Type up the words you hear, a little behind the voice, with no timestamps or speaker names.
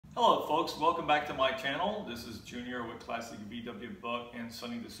Hello folks, welcome back to my channel. This is Junior with Classic VW Buck and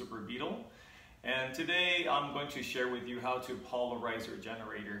Sunny the Super Beetle. And today I'm going to share with you how to polarize your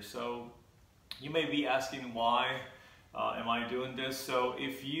generator. So you may be asking why am I doing this? So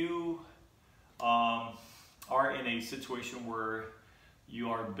if you are in a situation where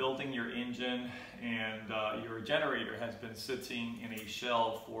you are building your engine and your generator has been sitting in a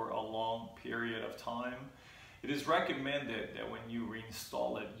shell for a long period of time, it is recommended that when you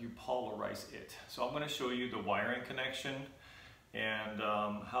reinstall it, you polarize it. So I'm going to show you the wiring connection and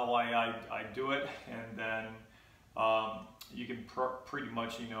how I do it, and then you can pretty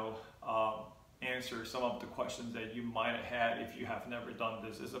much, answer some of the questions that you might have had if you have never done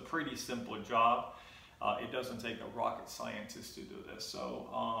this. It's a pretty simple job. It doesn't take a rocket scientist to do this.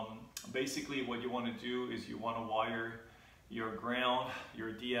 So basically what you want to do is you want to wire your ground,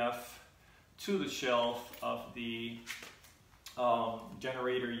 your DF, to the shelf of the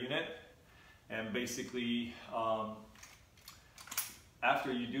generator unit, and basically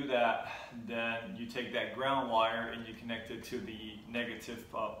after you do that, then you take that ground wire and you connect it to the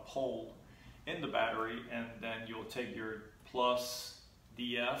negative pole in the battery, and then you'll take your plus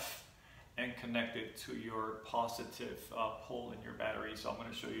DF and connect it to your positive pole in your battery. So I'm going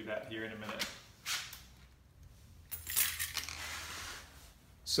to show you that here in a minute.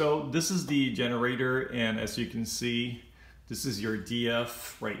 So this is the generator, and as you can see, this is your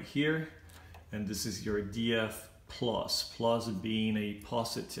DF right here, and this is your DF plus being a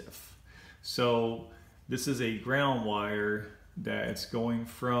positive. So this is a ground wire that's going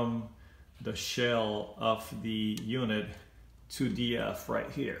from the shell of the unit to DF right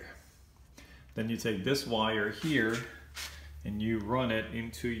here. Then you take this wire here and you run it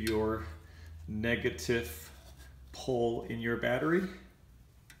into your negative pole in your battery.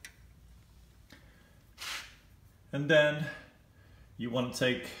 And then you want to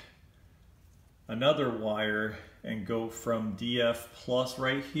take another wire and go from DF plus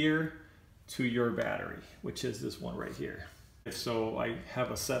right here to your battery, which is this one right here. So I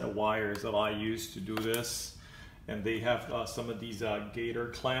have a set of wires that I use to do this, and they have some of these gator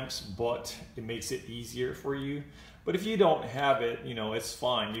clamps, but it makes it easier for you. But if you don't have it, it's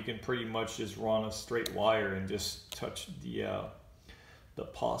fine. You can pretty much just run a straight wire and just touch the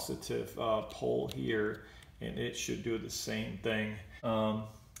positive pole here, and it should do the same thing.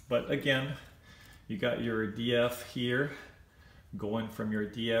 But again, you got your DF here going from your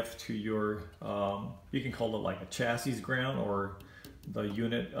DF to your, you can call it like a chassis ground or the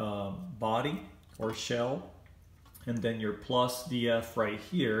unit body or shell. And then your plus DF right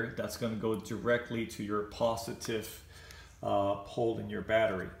here, that's going to go directly to your positive pole in your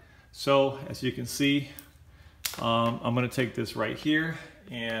battery. So as you can see, I'm going to take this right here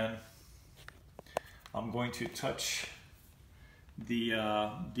and I'm going to touch the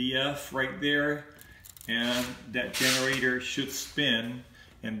DF right there, and that generator should spin,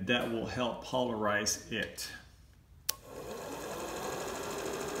 and that will help polarize it.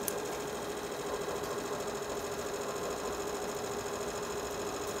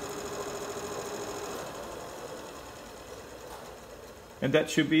 And that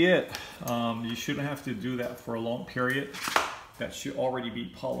should be it. You shouldn't have to do that for a long period. That should already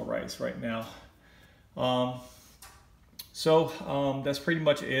be polarized right now. So that's pretty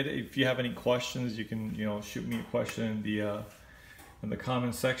much it. If you have any questions, you can shoot me a question in the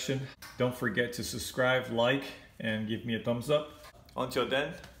comment section. Don't forget to subscribe, like, and give me a thumbs up. Until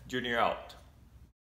then, Junior out.